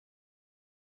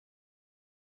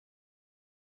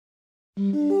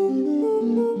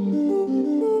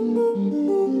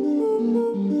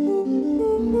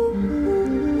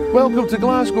Welcome to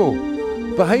Glasgow.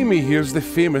 Behind me here's the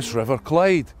famous River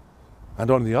Clyde.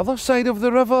 And on the other side of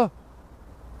the river,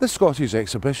 the Scottish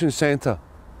Exhibition Centre.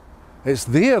 It's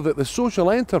there that the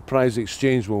Social Enterprise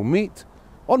Exchange will meet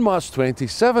on March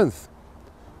 27th.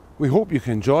 We hope you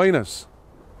can join us.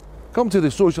 Come to the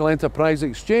Social Enterprise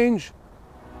Exchange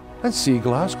and see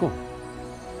Glasgow.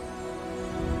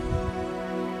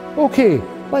 Okay,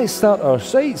 let's start our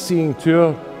sightseeing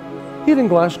tour here in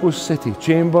Glasgow's city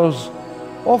chambers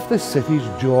off the city's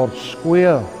George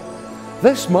Square.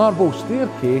 This marble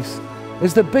staircase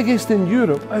is the biggest in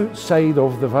Europe outside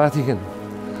of the Vatican.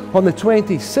 On the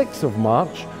 26th of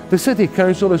March, the City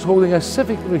Council is holding a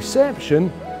civic reception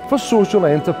for Social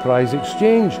Enterprise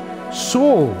Exchange.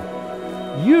 So,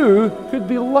 you could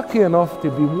be lucky enough to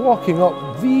be walking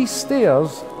up these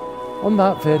stairs on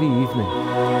that very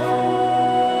evening.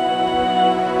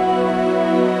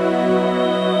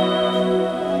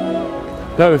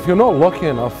 Now, if you're not lucky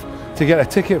enough to get a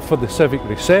ticket for the civic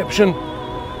reception,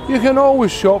 you can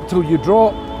always shop till you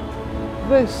drop.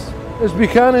 This is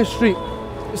Buchanan Street.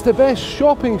 It's the best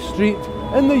shopping street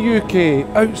in the UK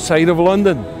outside of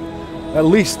London. At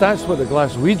least that's what the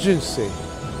Glaswegians say.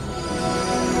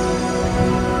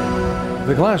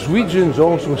 The Glaswegians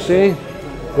also say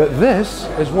that this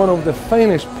is one of the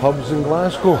finest pubs in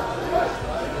Glasgow.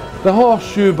 The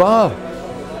Horseshoe Bar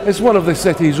is one of the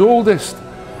city's oldest.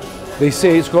 They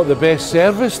say it's got the best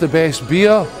service, the best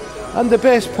beer, and the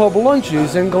best pub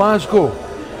lunches in Glasgow.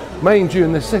 Mind you,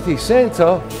 in the city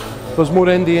centre, there's more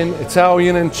Indian,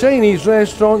 Italian and Chinese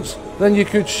restaurants than you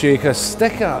could shake a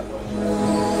stick at.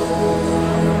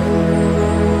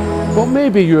 But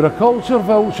maybe you're a culture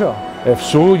vulture. If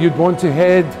so, you'd want to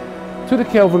head to the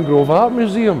Kelvingrove Art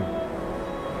Museum.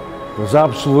 There's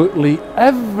absolutely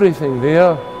everything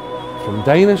there, from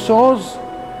dinosaurs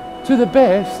to the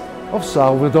best of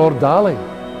Salvador Dali.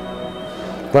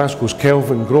 Glasgow's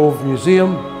Kelvingrove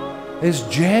Museum is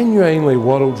genuinely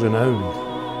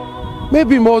world-renowned.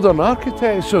 Maybe modern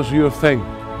architecture's your thing.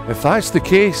 If that's the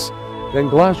case, then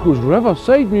Glasgow's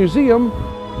Riverside Museum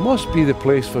must be the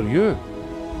place for you.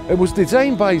 It was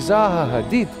designed by Zaha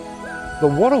Hadid, the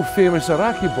world-famous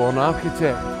Iraqi-born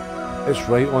architect. It's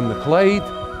right on the Clyde,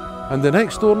 and the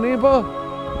next-door neighbour,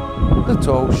 the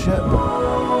tall ship.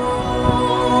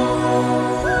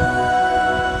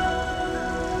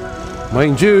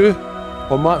 Mind you,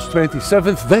 on March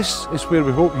 27th, this is where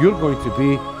we hope you're going to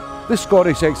be, the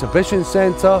Scottish Exhibition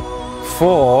Centre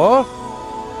for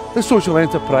the Social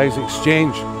Enterprise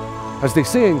Exchange. As they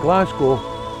say in Glasgow,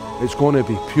 it's going to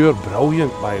be pure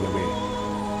brilliant, by the way.